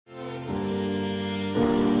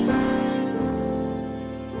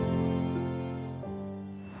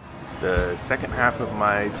The second half of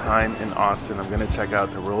my time in Austin, I'm going to check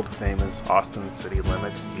out the world famous Austin City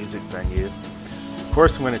Limits music venue. Of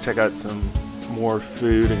course, I'm going to check out some more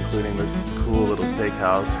food, including this cool little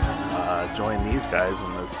steakhouse. Join these guys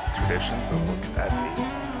in this tradition, but what could that be?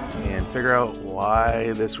 And figure out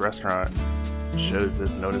why this restaurant shows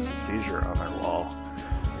this notice of seizure on their wall.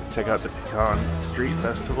 Check out the Pecan Street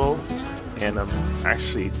Festival, and I'm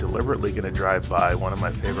actually deliberately going to drive by one of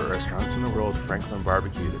my favorite restaurants in the world, Franklin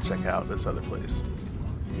Barbecue, to check out this other place.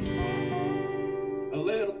 A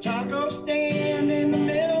little taco stand in the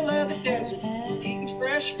middle of the desert, eating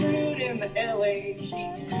fresh fruit in the LA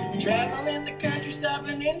heat, traveling the country,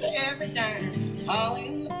 stopping into every diner,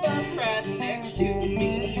 hauling the bump right next to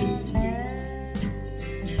me.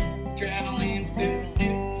 Traveling food,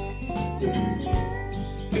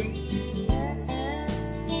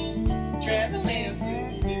 traveling food.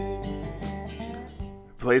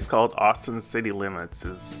 A place called Austin City Limits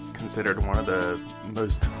is considered one of the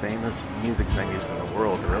most famous music venues in the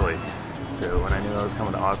world, really. So when I knew I was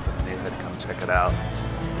coming to Austin, I knew I had to come check it out.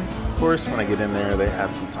 Of course, when I get in there, they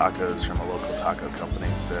have some tacos from a local taco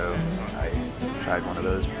company, so I tried one of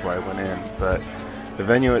those before I went in. But the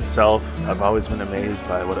venue itself, I've always been amazed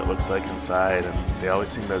by what it looks like inside, and they always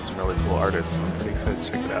seem to have some really cool artists, so I'm pretty excited to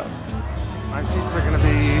check it out. My seats are going to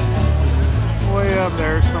be way up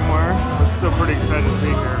there somewhere, but still pretty excited to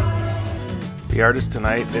be here. The artist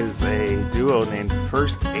tonight is a duo named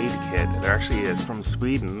First Aid Kit. They're actually from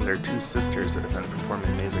Sweden. They're two sisters that have been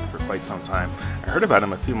performing music for quite some time. I heard about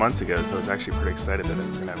them a few months ago, so I was actually pretty excited that I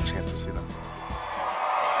was going to have a chance to see them.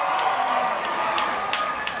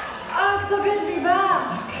 Oh, it's so good to be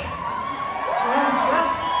back. Yes.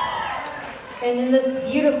 And in this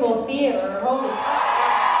beautiful theater, holy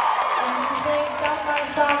South by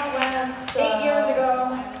Southwest 8 years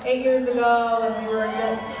ago. 8 years ago, when we were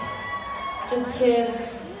just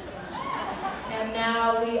kids, and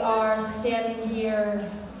now we are standing here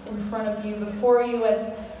in front of you, before you,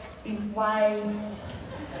 as these wise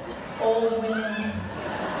old women.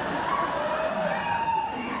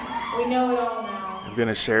 We know it all now. I'm going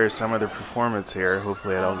to share some of the performance here.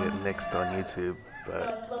 Hopefully I don't get nixed on YouTube,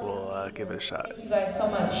 but we'll give it a shot. Thank you guys so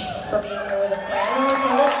much for being here with us tonight. I know it's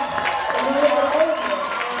a little bit of all of you.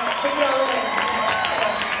 Take it all in.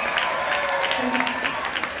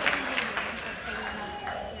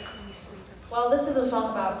 Well, this is a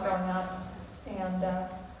song about growing up and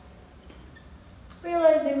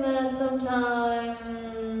realizing that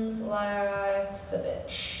sometimes life's a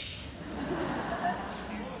bitch.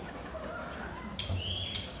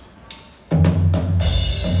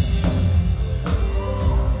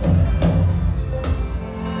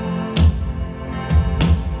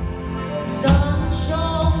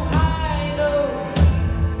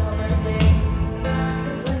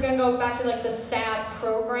 Back to like the sad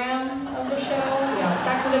program of the show. Yes.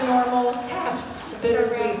 Back to the normal sad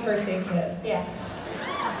bittersweet First Aid Kit. Yes.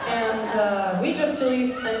 And we just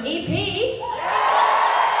released an EP.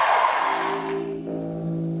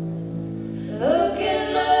 Look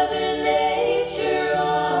at Mother Nature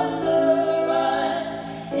on the run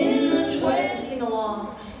in the to sing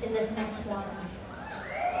along in this next one.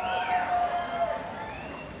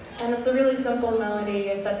 And it's a really simple melody.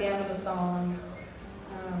 It's at the end of the song.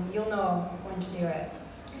 You'll know when to do it.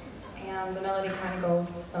 And the melody kind of goes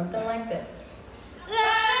something like this. La, da,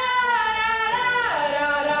 da,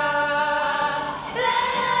 da, da, la, da,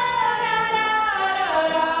 da, da,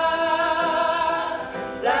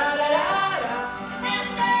 la, da, da, da. And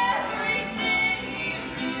everything you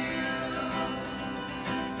do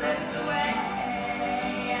slips away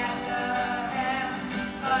at the hand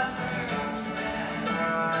of her own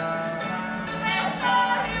breath. That's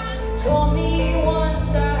how he was told me once.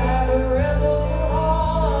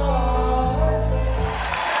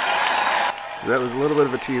 So that was a little bit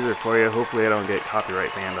of a teaser for you. Hopefully I don't get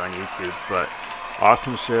copyright banned on YouTube, but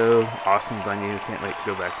awesome show, awesome venue. Can't wait to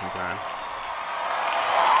go back sometime.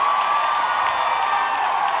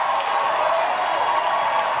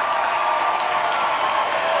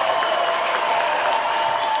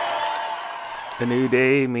 A new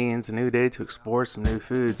day means a new day to explore some new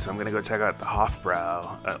food, so I'm going to go check out the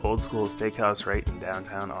Hoffbrau, an old school steakhouse right in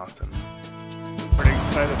downtown Austin. Pretty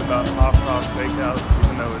excited about Hoffbrau Steakhouse,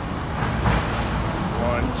 even though it's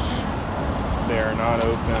lunch. They are not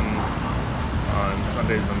open on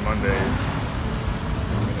Sundays and Mondays.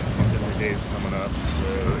 Busy days coming up, so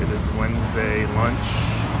it is Wednesday lunch.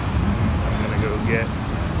 I'm going to go get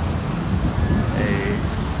a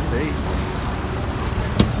steak.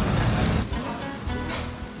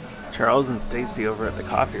 Charles and Stacy over at the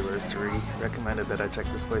Coffee Roastery recommended that I check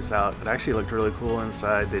this place out. It actually looked really cool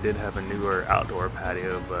inside. They did have a newer outdoor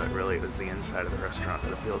patio, but really it was the inside of the restaurant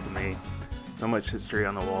that appealed to me. So much history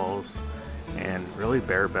on the walls and really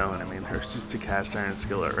bare bone. I mean, there's just a cast iron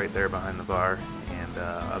skillet right there behind the bar. And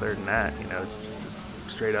other than that, you know, it's just this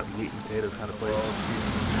straight up meat and potatoes kind of place.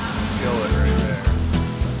 Skillet right there.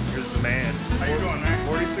 Here's the man. How you doing, man?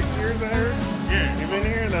 46 years, I heard? Yeah. You've been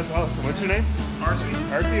here? That's awesome. What's your name? RC.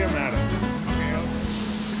 RC, I'm Adam.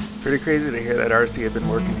 Okay. Pretty crazy to hear that RC had been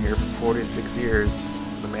working here for 46 years.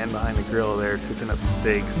 The man behind the grill there cooking up the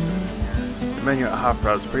steaks. The menu at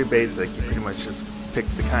Hoffbrau is pretty basic. You pretty much just pick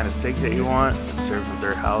the kind of steak that you want and serve with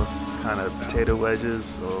their house kind of potato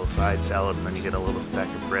wedges, a little side salad, and then you get a little stack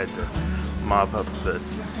of bread to mop up the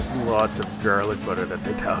lots of garlic butter that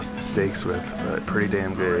they douse the steaks with. But pretty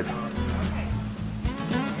damn good.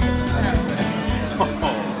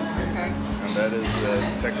 And that is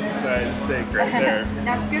a Texas-side steak right there.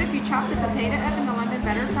 That's good if you chop the potato up in the lemon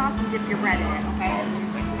butter sauce and dip your bread in it, okay?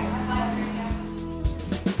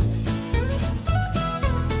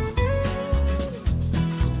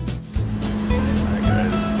 Alright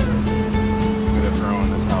guys, I'm gonna throw in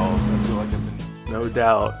the towel. I feel like I've been, no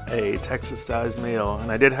doubt, a Texas-sized meal.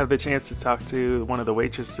 And I did have the chance to talk to one of the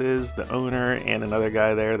waitresses, the owner, and another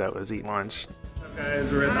guy there that was eating lunch.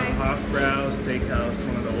 Guys, we're at the Hoffbrau Steakhouse,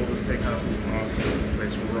 one of the oldest steakhouses in Austin. This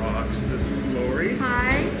place rocks. This is Lori.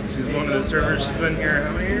 Hi. She's one of the servers. She's been here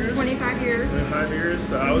how many years? 25 years. 25 years.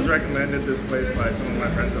 So I was recommended this place by some of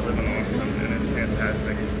my friends that live in Austin, and it's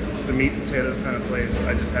fantastic. It's a meat and potatoes kind of place.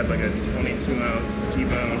 I just had like a 22-ounce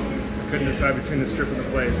T-bone. I couldn't decide between the strip and the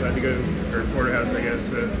plate, so I had to go or porterhouse, I guess.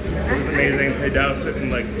 So it was amazing. They douse it in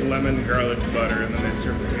like lemon, garlic, butter, and then they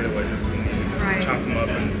serve potato wedges and you chop them up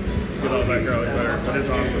and get all that garlic butter, but it's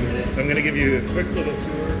awesome. So I'm going to give you a quick little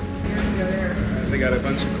tour. They got a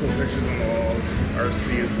bunch of cool pictures on the walls.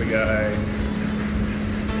 RC is the guy.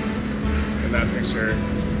 In that picture,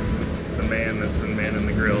 the man that's been manning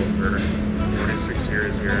the grill for 46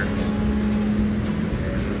 years here.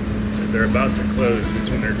 And they're about to close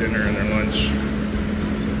between their dinner and their lunch.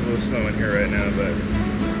 So it's a little slow in here right now, but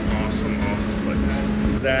awesome, awesome place. This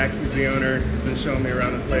is Zach, he's the owner. He's been showing me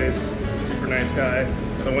around the place. Super nice guy.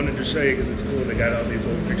 I wanted to show you because it's cool. They got all these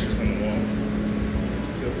old pictures on the walls.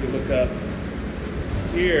 So if you look up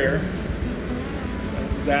here,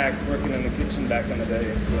 that's Zach working in the kitchen back in the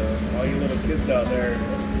day. So all you little kids out there,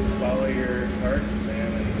 follow your hearts,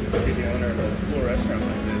 man, and be the owner of a cool restaurant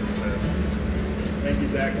like this. So thank you,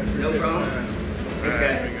 Zach. I appreciate it. No problem.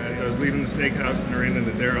 Thanks, guys. I was leaving the steakhouse and I ran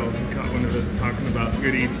into Daryl. He caught one of us talking about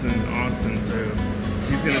good eats in Austin. So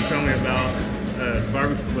he's going to tell me about a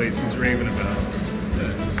barbecue place he's raving about.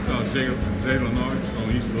 It's called Leonardi on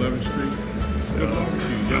East 11th Street. So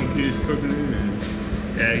barbecue, young kids cooking it, and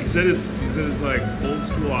yeah, he said it's like old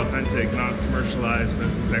school, authentic, not commercialized.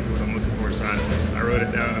 That's exactly what I'm looking for. So I wrote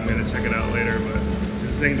it down. I'm gonna check it out later. But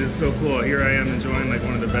just think this is so cool. Here I am enjoying like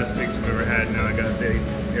one of the best steaks I've ever had. Now I got the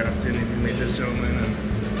opportunity to meet this gentleman and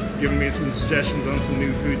giving me some suggestions on some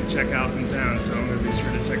new food to check out in town. So I'm gonna be sure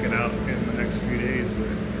to check it out in the next few days. But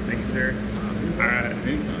thank you, sir. All right.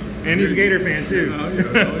 anytime. And he's a Gator fan too. Oh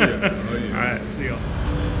yeah. All right, see y'all.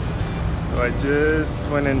 So I just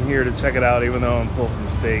went in here to check it out, even though I'm full from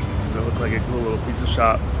steak. It looked like a cool little pizza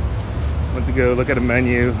shop. Went to go look at a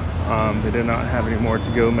menu. They did not have any more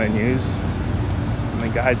to-go menus. And the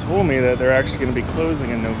guy told me that they're actually going to be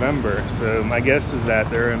closing in November. So my guess is that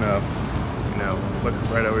they're in a, look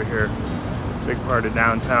right over here, big part of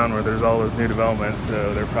downtown where there's all those new developments.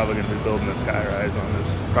 So they're probably going to be building a skyrise on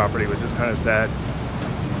this property, which is kind of sad.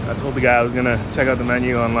 I told the guy I was gonna check out the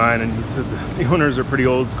menu online, and he said the owners are pretty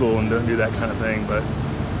old school and don't do that kind of thing, but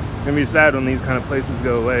it's gonna be sad when these kind of places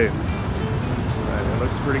go away. But it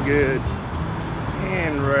looks pretty good.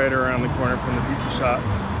 And right around the corner from the pizza shop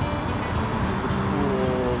is a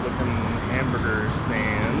cool looking hamburger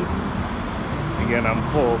stand. Again, I'm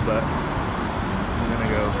full, but I'm gonna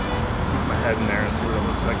go keep my head in there and see what it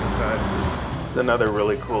looks like inside. It's another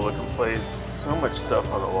really cool looking place. So much stuff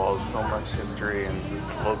on the walls, so much history and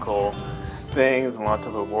just local things and lots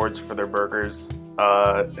of awards for their burgers.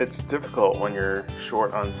 It's difficult when you're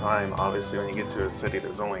short on time. Obviously, when you get to a city,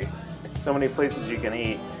 there's only so many places you can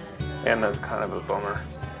eat, and that's kind of a bummer.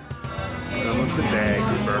 That looks a dang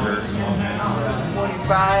burger.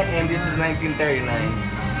 45, and this is 1939.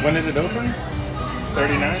 When did it open?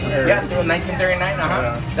 39? Yeah, 1939,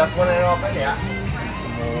 Yeah. That's when it opened, yeah.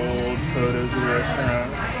 Some old photos of the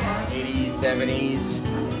restaurant. 80s, 70s.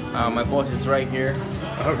 My boss is right here.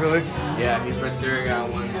 Oh, really? Yeah, he's right there.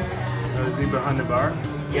 Oh, is he behind the bar?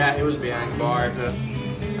 Yeah, he was behind the bar.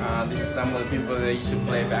 This is some of the people that used to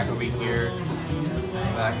play back over here,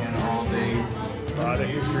 back in the old days. A lot of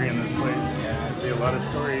history in this place. There'll be a lot of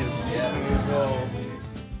stories. Yeah.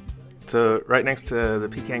 So right next to the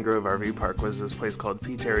Pecan Grove RV Park was this place called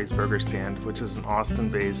P. Terry's Burger Stand, which is an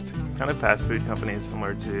Austin-based kind of fast food company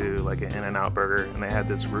similar to like an In-N-Out Burger, and they had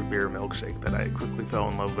this root beer milkshake that I quickly fell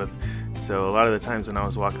in love with. So a lot of the times when I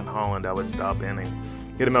was walking Holland, I would stop in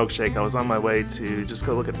and get a milkshake. I was on my way to just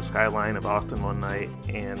go look at the skyline of Austin one night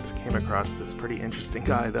and came across this pretty interesting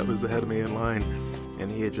guy that was ahead of me in line,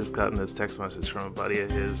 and he had just gotten this text message from a buddy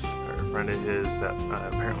of his, or a friend of his, that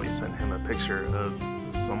apparently sent him a picture of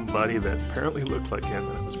somebody that apparently looked like him,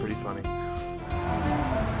 and it was pretty funny.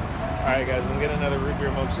 Alright guys, I'm getting another root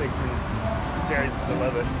beer milkshake from Terry's because I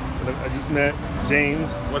love it. But I just met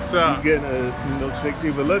James. What's up? He's getting a milkshake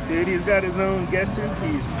too, but look dude, he's got his own Gaston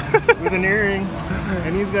piece with an earring,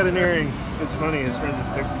 and he's got an earring. It's funny, his friend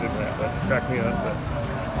just texted him that, but cracked me up. But,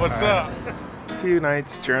 what's up? A few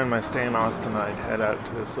nights during my stay in Austin, I'd head out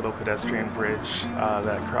to this little pedestrian bridge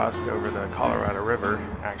that crossed over the Colorado River,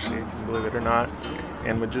 actually, if you can believe it or not,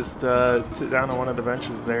 and would just sit down on one of the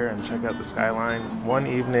benches there and check out the skyline. One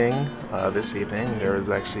evening, this evening, there was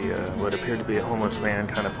actually what appeared to be a homeless man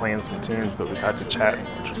kind of playing some tunes, but we got to chat,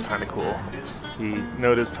 which was kind of cool. He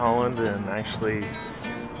noticed Holland and actually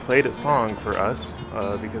played a song for us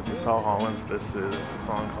because he saw Holland's. This is a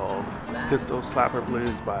song called Pistol Slapper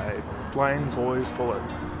Blues by Blind Boy Fuller.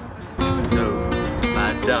 I know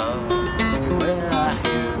my dog, where I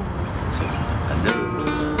hear him. I know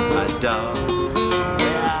my dog,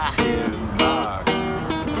 where I hear him bark. I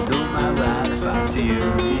know my ride if I see him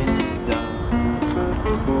in the dark.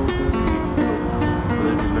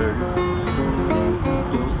 When the murder,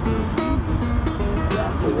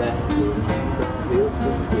 that's a rat to the hills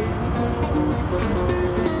of the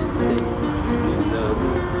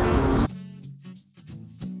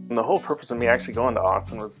And the whole purpose of me actually going to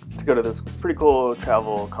Austin was to go to this pretty cool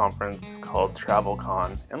travel conference called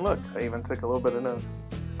TravelCon. And look, I even took a little bit of notes.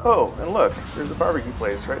 Oh, and look, there's a barbecue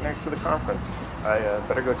place right next to the conference. I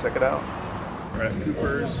better go check it out. We're at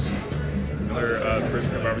Cooper's, another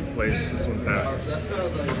brisket barbecue place. This one's not. That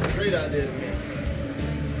sounds like a great idea to me.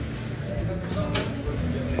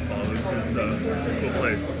 All this good stuff. Cool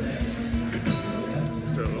place.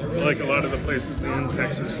 So, like a lot of the places in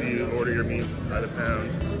Texas, you order your meat by the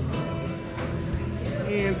pound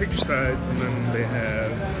and pick your sides, and then they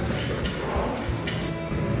have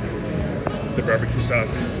the barbecue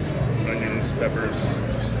sauces, onions, peppers,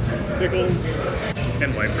 pickles,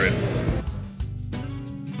 and white bread.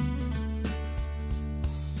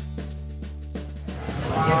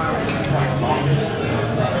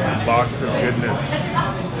 Box of goodness.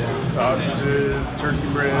 Sausages, turkey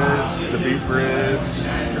breast, the beef ribs,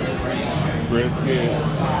 brisket,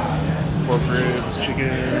 pork ribs,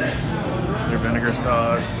 chicken, their vinegar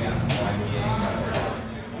sauce.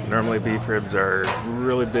 Normally beef ribs are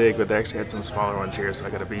really big, but they actually had some smaller ones here, so I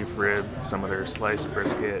got a beef rib, some of their sliced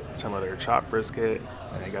brisket, some of their chopped brisket,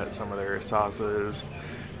 and I got some of their sauces,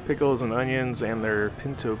 pickles and onions, and their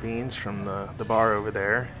pinto beans from the bar over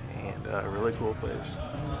there, and a really cool place.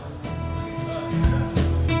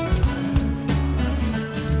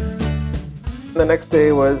 The next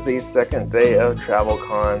day was the second day of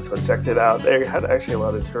TravelCon, so I checked it out. They had actually a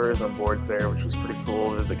lot of tourism boards there, which was pretty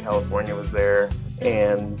cool. Visit California was there.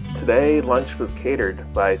 And today lunch was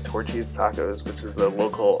catered by Torchy's Tacos, which is a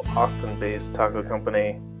local Austin-based taco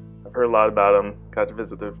company. I've heard a lot about them. Got to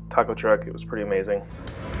visit the taco truck. It was pretty amazing.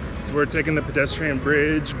 So we're taking the pedestrian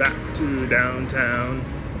bridge back to downtown.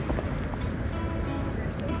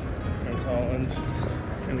 There's Holland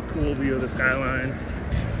and a cool view of the skyline.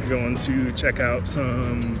 Going to check out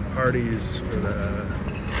some parties for the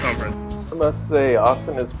conference. I must say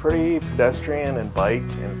Austin is pretty pedestrian and bike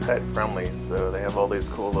and pet friendly, so they have all these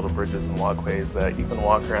cool little bridges and walkways that you can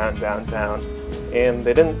walk around downtown. And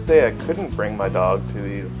they didn't say I couldn't bring my dog to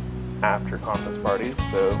these after conference parties,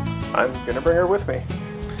 so I'm gonna bring her with me.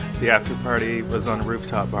 The after party was on a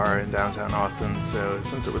rooftop bar in downtown Austin, so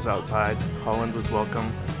since it was outside, Holland was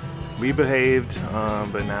welcome. We behaved,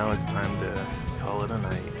 but now it's time to call it a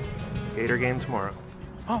night. Gator game tomorrow.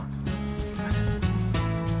 Oh.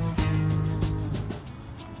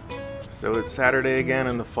 So it's Saturday again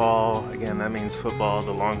in the fall. Again, that means football.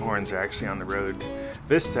 The Longhorns are actually on the road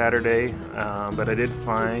this Saturday, but I did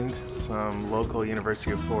find some local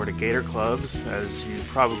University of Florida Gator clubs. As you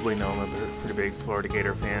probably know, I'm a pretty big Florida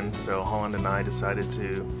Gator fan, so Holland and I decided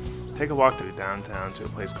to take a walk to downtown to a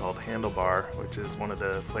place called Handlebar, which is one of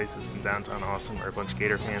the places in downtown Austin where a bunch of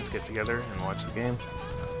Gator fans get together and watch the game.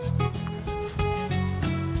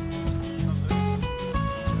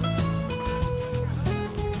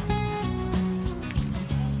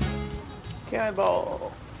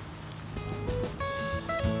 Cannonball.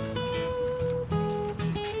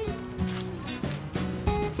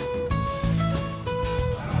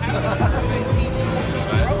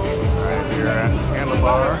 Alright, we're at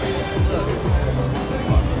Handlebar.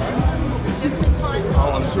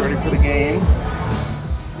 Holland's ready for the game.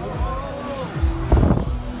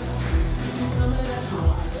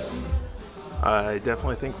 I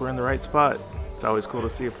definitely think we're in the right spot. It's always cool to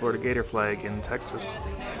see a Florida Gator flag in Texas.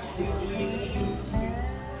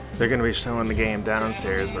 They're going to be showing the game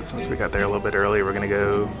downstairs, but since we got there a little bit early, we're going to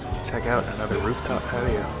go check out another rooftop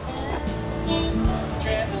patio.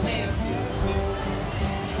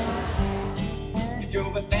 We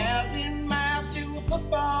drove 1,000 miles to a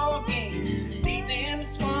football game, deep in the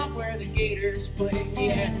swamp where the Gators play. We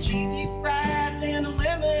had cheesy fries and a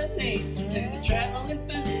lemonade, then the traveling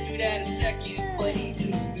food at a second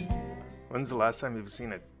plate. When's the last time you've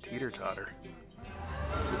seen a teeter-totter?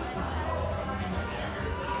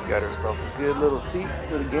 Got herself a good little seat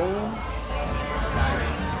for the game.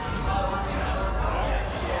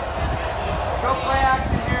 Go play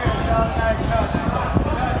action here and tell that touch.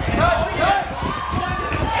 Touch, touch, touch!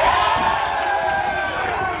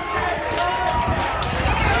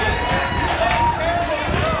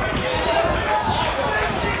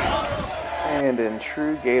 And in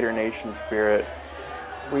true Gator Nation spirit,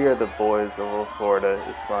 "We Are the Boys of Old Florida"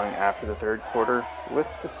 is sung after the third quarter with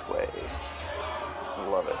the sway.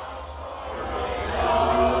 Love it.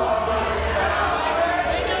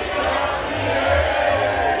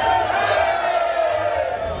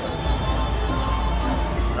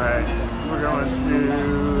 Alright, so we're going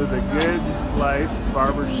to the Good Life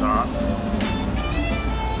Barbershop.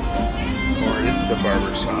 Or it's the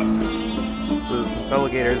barbershop. So some fellow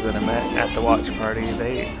Gators that I met at the watch party,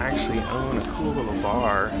 they actually own a cool little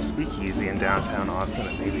bar, speakeasy in downtown Austin,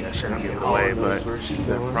 and maybe I shouldn't give it away, but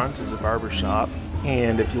the front is a barbershop,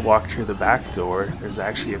 and if you walk through the back door, there's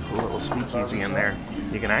actually a cool little speakeasy in there.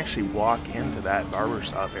 You can actually walk into that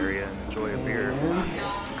barbershop area and enjoy a beer.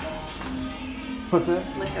 What's it?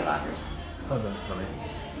 Liquor lockers. Oh, that's funny.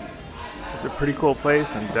 It's a pretty cool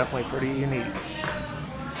place and definitely pretty unique.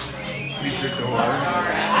 Secret door.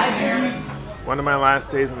 One of my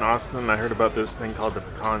last days in Austin, I heard about this thing called the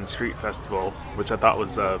Pecan Street Festival, which I thought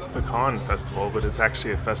was a pecan festival, but it's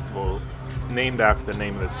actually a festival named after the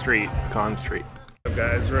name of the street, Pecan Street. So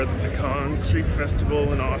guys, we're at the Pecan Street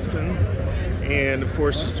Festival in Austin, and of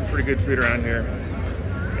course there's some pretty good food around here.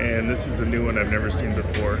 And this is a new one I've never seen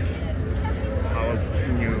before.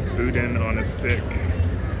 Jalapeno boudin on a stick.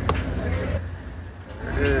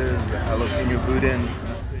 There it is, the jalapeno boudin.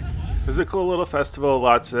 It's a cool little festival,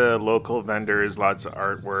 lots of local vendors, lots of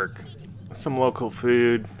artwork, some local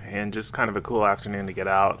food, and just kind of a cool afternoon to get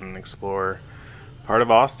out and explore part of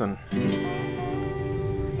Austin.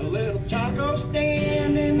 A little taco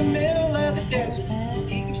stand in the middle of the desert,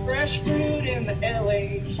 eating fresh fruit in the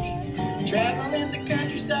LA heat. Traveling the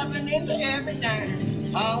country, stopping into every diner,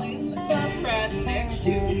 hauling the bump right next to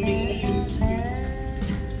me.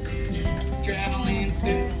 Traveling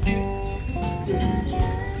food.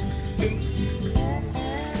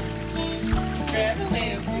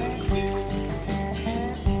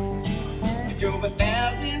 We drove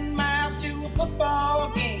 1,000 miles to a football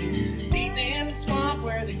game, deep in the swamp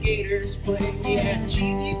where the Gators play. We had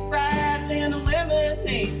cheesy fries and a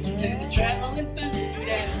lemonade, then the traveling food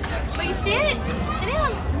at a second. Will you sit? Sit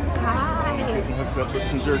down. Hi. Hooked up with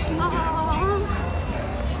some jerky. Aww.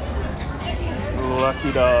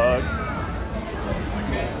 Lucky dog.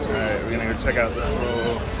 Alright, we're gonna go check out this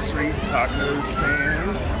little street taco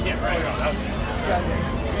stand. I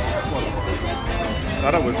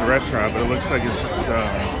thought it was a restaurant, but it looks like it's just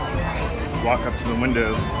walk up to the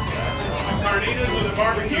window and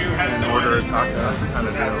order a taco kind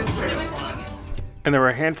of deal. And there were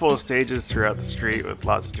a handful of stages throughout the street with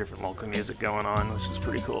lots of different local music going on, which is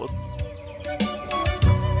pretty cool.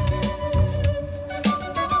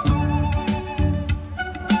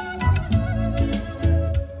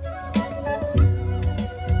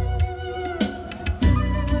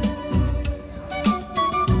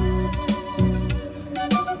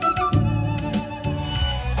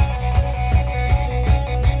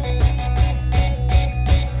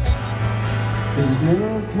 There's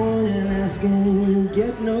no point in asking when you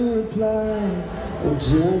get no reply. Oh,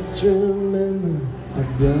 just remember, I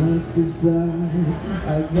don't decide.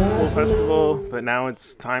 I got Cool festival, but now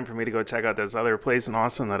it's time for me to go check out this other place in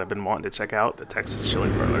Austin that I've been wanting to check out, the Texas Chili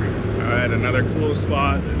Parlor. Alright, another cool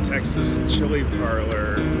spot, the Texas Chili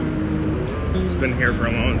Parlor. It's been here for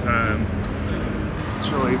a long time.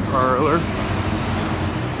 Chili Parlor.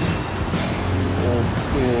 Old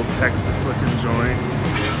school Texas looking joint.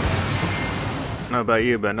 don't know about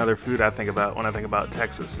you, but another food I think about when I think about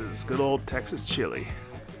Texas is good old Texas chili.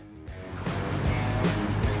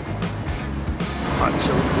 Hot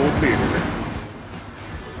chili cold beer.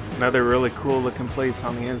 Another really cool looking place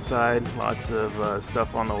on the inside. Lots of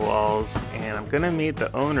stuff on the walls. And I'm gonna meet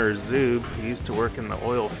the owner, Zub, who used to work in the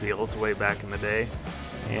oil fields way back in the day.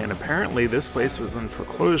 And apparently this place was in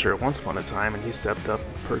foreclosure once upon a time, and he stepped up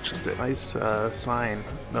and purchased it. Nice sign,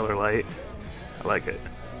 Miller Lite. I like it.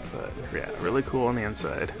 But yeah, really cool on the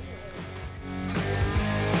inside.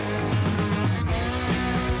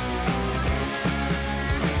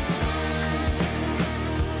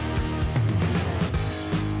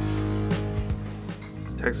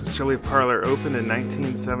 Texas Chili Parlor opened in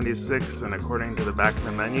 1976, and according to the back of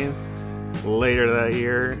the menu, later that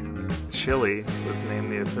year, chili was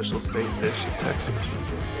named the official state dish of Texas.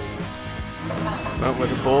 Went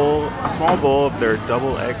with a small bowl of their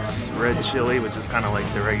double X red chili, which is kind of like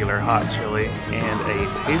the regular hot chili, and a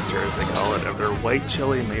taster, as they call it, of their white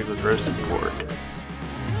chili made with roasted pork.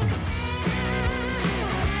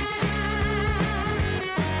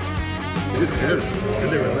 It's good. Did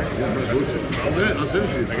they really? Yeah, I'll send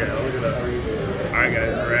it to you. Okay, I'll look it up. Alright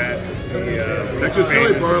guys, we're at the Texas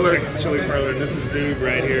Chili Parlor. Texas Chili Parlor, and this is Zub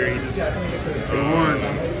right here. He just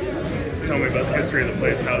tell me about the history of the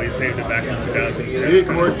place, how he saved it back in 2002. Eat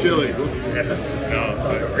more chili. Yeah, no,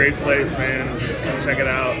 great place, man. Come check it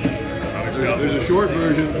out. Obviously, there's a short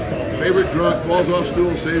version. Favorite drunk falls off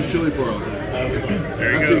stool, saves Chili Parlor.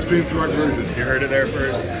 There you That's go. the extreme short version. You heard it there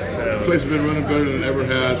first. So the place has been running better than it ever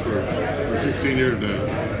has for 16 years now.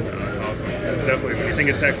 That's awesome. It's definitely, when you think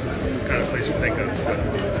of Texas, it's the kind of place you think of. So.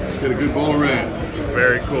 Get a good bowl of ranch.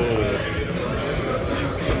 Very cool.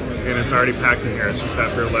 And it's already packed in here. It's just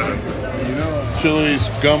after 11. You know, chilies,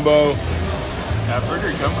 gumbo. Yeah, I've heard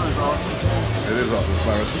your gumbo is awesome. It is awesome. It's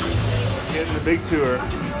my recipe. Let's get in the big tour.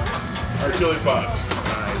 Our chili pots.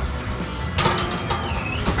 Nice.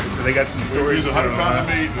 So they got some stories. We use 100 pounds of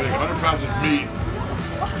meat. 100 pounds of meat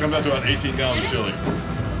comes out to about 18 gallons of chili.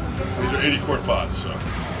 These are 80-quart pots. So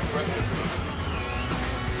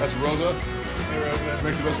that's Rosa. Hey, Rosa.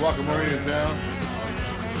 Makes the best guacamole in town.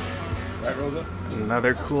 Right, Rosa?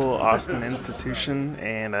 Another cool Austin institution,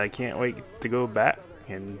 and I can't wait to go back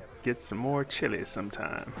and get some more chili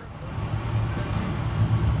sometime.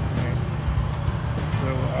 So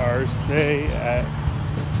our stay at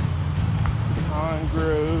Pond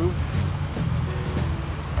Grove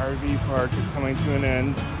RV Park is coming to an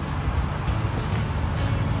end.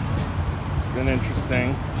 It's been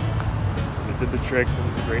interesting. It did the trick. It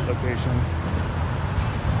was a great location.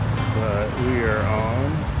 But we are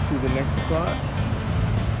on to the next spot.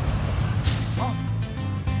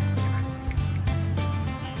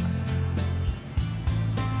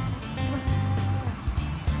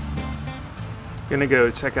 Gonna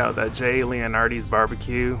go check out that Leonardi's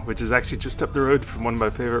barbecue, which is actually just up the road from one of my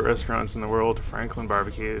favorite restaurants in the world, Franklin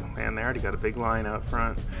Barbecue. Man, they already got a big line out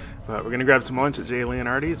front. But we're gonna grab some lunch at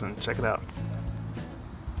Leonardi's and check it out.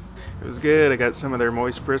 It was good. I got some of their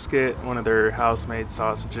moist brisket, one of their house-made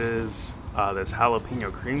sausages, this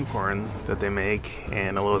jalapeno cream corn that they make,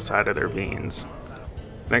 and a little side of their beans.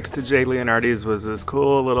 Next to Leonardi's was this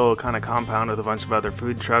cool little kind of compound with a bunch of other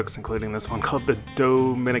food trucks, including this one called the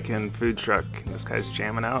Dominican food truck. And this guy's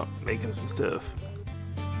jamming out, making some stuff.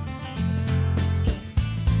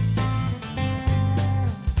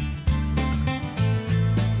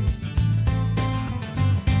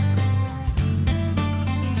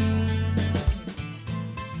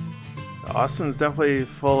 Austin's definitely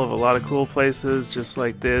full of a lot of cool places just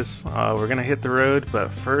like this. We're gonna hit the road, but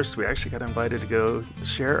first we actually got invited to go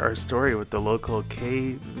share our story with the local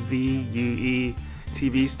KVUE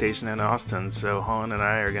TV station in Austin. So Holland and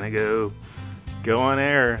I are gonna go on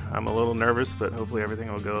air. I'm a little nervous, but hopefully everything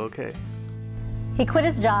will go okay. He quit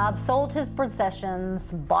his job, sold his possessions,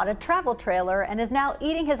 bought a travel trailer, and is now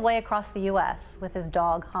eating his way across the U.S. with his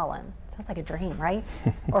dog Holland. Sounds like a dream, right?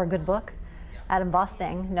 Or a good book. Adam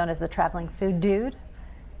Bosting, known as the Traveling Food Dude,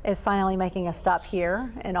 is finally making a stop here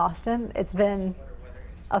in Austin. It's been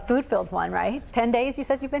a food-filled one, right? 10 days you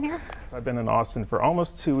said you've been here? So I've been in Austin for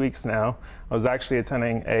almost 2 weeks now. I was actually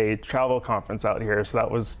attending a travel conference out here, so that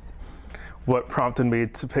was what prompted me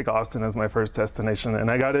to pick Austin as my first destination. And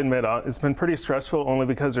I gotta admit, it's been pretty stressful only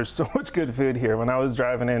because there's so much good food here. When I was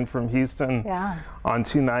driving in from Houston on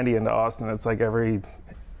 290 into Austin, it's like every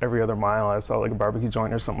other mile I saw like a barbecue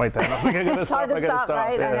joint or something like that. And I was like, I gotta it's stop, hard to I gotta stop,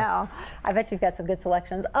 right? Yeah. I know. I bet you've got some good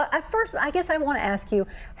selections. At first, I guess I want to ask you,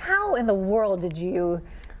 how in the world did you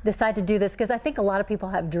decide to do this? Because I think a lot of people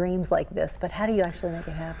have dreams like this, but how do you actually make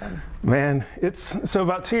it happen? Man, so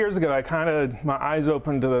about 2 years ago, my eyes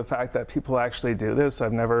opened to the fact that people actually do this.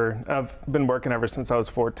 I've been working ever since I was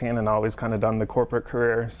 14 and always kind of done the corporate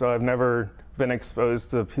career. So I've never been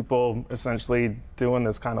exposed to people essentially doing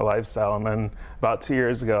this kind of lifestyle. And then about 2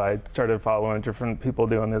 years ago, I started following different people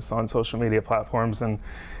doing this on social media platforms, and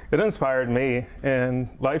it inspired me. And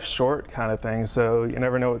life's short kind of thing, so you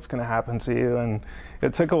never know what's going to happen to you. And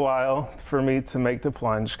it took a while for me to make the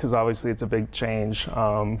plunge, because obviously it's a big change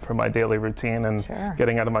from my daily routine and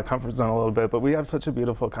getting out of my comfort zone a little bit. But we have such a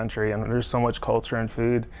beautiful country, and there's so much culture and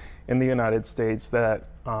food in the United States that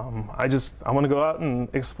I want to go out and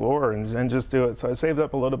explore and just do it. So I saved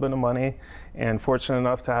up a little bit of money, and fortunate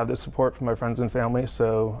enough to have the support from my friends and family.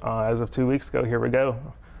 So as of 2 weeks ago, here we go.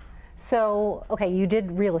 So, okay, you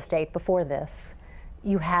did real estate before this.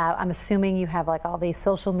 I'm assuming you have like all these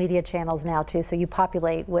social media channels now too, so you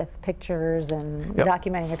populate with pictures and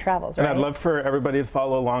documenting your travels, right? And I'd love for everybody to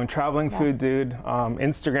follow along. Traveling Food Dude.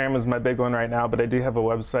 Instagram is my big one right now, but I do have a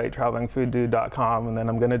website, travelingfooddude.com, and then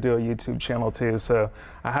I'm going to do a YouTube channel too. So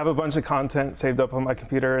I have a bunch of content saved up on my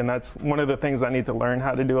computer, and that's one of the things I need to learn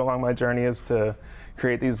how to do along my journey, is to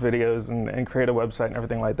create these videos and create a website and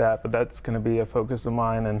everything like that. But that's going to be a focus of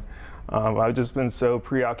mine. And I've just been so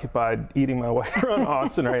preoccupied eating my way around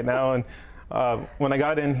Austin right now. And when I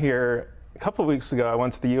got in here a couple of weeks ago, I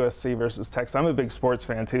went to the USC versus Texas. I'm a big sports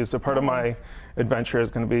fan too, so part of my adventure is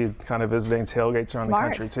going to be kind of visiting tailgates around the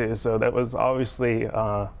country too. So that was obviously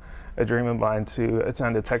a dream of mine to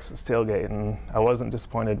attend a Texas tailgate, and I wasn't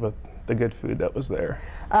disappointed with the good food that was there.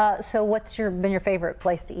 So what's been your favorite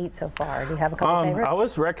place to eat so far? Do you have a couple favorites? I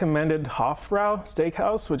was recommended Hoffbrau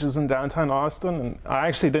Steakhouse, which is in downtown Austin, and I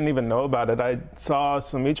actually didn't even know about it. I saw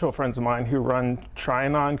some mutual friends of mine who run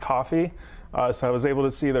Trianon Coffee, so I was able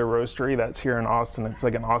to see their roastery that's here in Austin. It's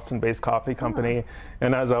like an Austin-based coffee company,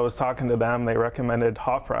 and as I was talking to them, they recommended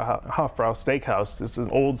Hoffbrau Steakhouse. This is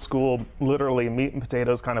old school, literally meat and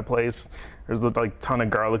potatoes kind of place. There's like a ton of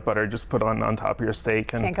garlic butter just put on top of your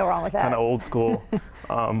steak, and can't go wrong with that. Kind of old school.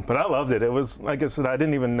 But I loved it. It was, like I said, I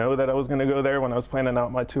didn't even know that I was going to go there when I was planning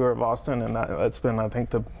out my tour of Austin, and that's been, I think,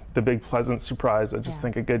 the big pleasant surprise. I just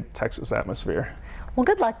think a good Texas atmosphere. Well,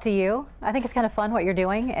 good luck to you. I think it's kind of fun what you're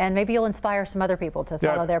doing, and maybe you'll inspire some other people to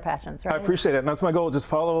follow their passions, right? I appreciate it, and that's my goal. Just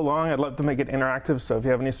follow along. I'd love to make it interactive, so if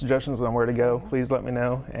you have any suggestions on where to go, please let me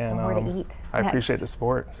know. And where to eat. I appreciate the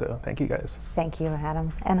support, so thank you guys. Thank you,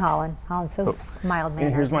 Adam. And Holland. Holland's so mild-mannered.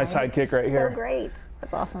 And here's my sidekick right here. So great.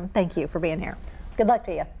 That's awesome. Thank you for being here. Good luck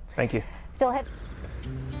to you. Thank you. Still ahead.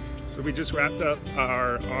 So we just wrapped up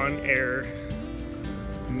our on-air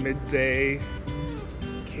midday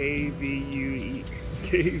KVUE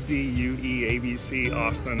ABC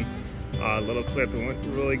Austin little clip. It went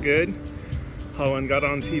really good. Holland got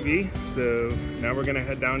on TV, so now we're gonna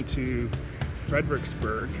head down to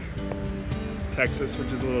Fredericksburg, Texas,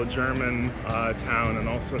 which is a little German town and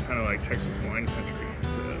also kind of like Texas wine country.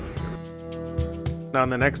 Now in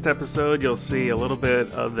the next episode, you'll see a little bit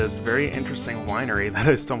of this very interesting winery that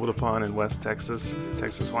I stumbled upon in West Texas,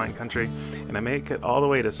 Texas wine country, and I make it all the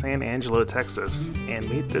way to San Angelo, Texas, and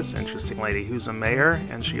meet this interesting lady who's a mayor,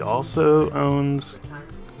 and she also owns